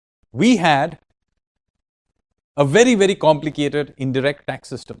we had a very, very complicated indirect tax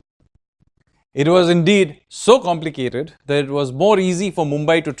system. It was indeed so complicated that it was more easy for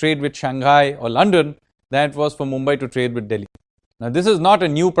Mumbai to trade with Shanghai or London than it was for Mumbai to trade with Delhi. Now, this is not a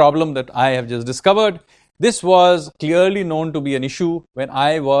new problem that I have just discovered. This was clearly known to be an issue when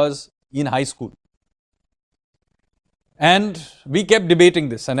I was in high school. And we kept debating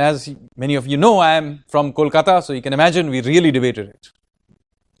this. And as many of you know, I am from Kolkata, so you can imagine we really debated it.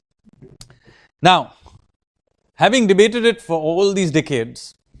 Now, having debated it for all these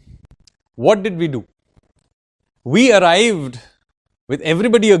decades, what did we do? We arrived with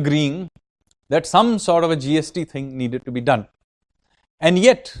everybody agreeing that some sort of a GST thing needed to be done. And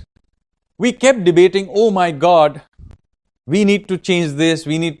yet, we kept debating, oh my God, we need to change this,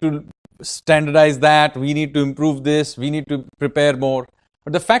 we need to standardize that, we need to improve this, we need to prepare more.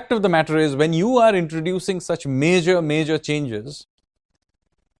 But the fact of the matter is, when you are introducing such major changes,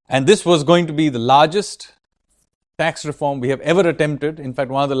 and this was going to be the largest tax reform we have ever attempted, in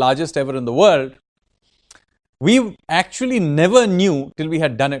fact, one of the largest ever in the world, we actually never knew till we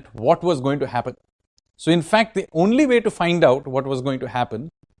had done it what was going to happen. So in fact, the only way to find out what was going to happen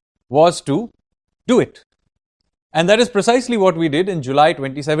was to do it. And that is precisely what we did in July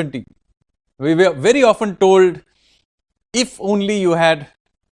 2017. We were very often told, if only you had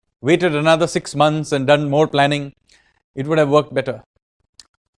waited another 6 months and done more planning, it would have worked better.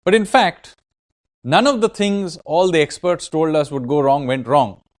 But in fact, none of the things all the experts told us would go wrong went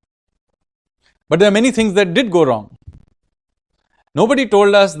wrong. But there are many things that did go wrong. Nobody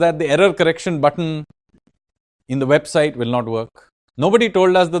told us that the error correction button in the website will not work. Nobody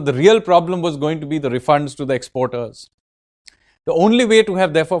told us that the real problem was going to be the refunds to the exporters. The only way to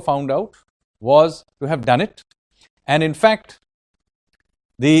have therefore found out was to have done it. And in fact,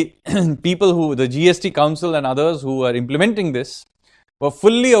 the people the GST Council and others who were implementing this were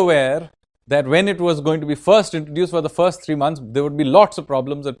fully aware that when it was going to be first introduced for the first 3 months, there would be lots of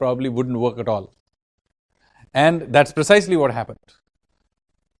problems that probably wouldn't work at all. And that's precisely what happened.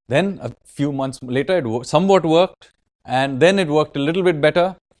 Then a few months later, it somewhat worked, and then it worked a little bit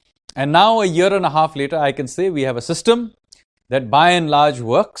better. And now, a year and a half later, I can say we have a system that by and large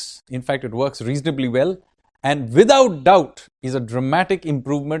works. In fact, it works reasonably well, and without doubt is a dramatic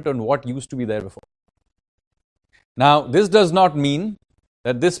improvement on what used to be there before. Now, this does not mean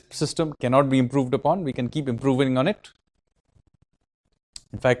that this system cannot be improved upon. We can keep improving on it.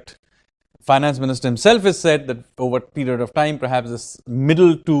 In fact, Finance Minister himself has said that over a period of time, perhaps this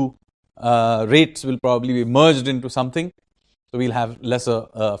middle two rates will probably be merged into something. So we'll have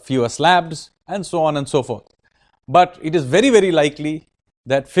fewer slabs and so on and so forth. But it is very, very likely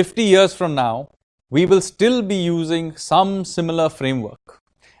that 50 years from now, we will still be using some similar framework.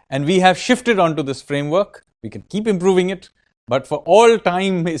 And we have shifted onto this framework. We can keep improving it. But for all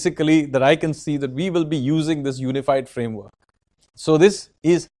time, basically, that I can see that we will be using this unified framework. So this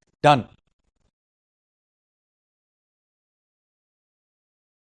is done.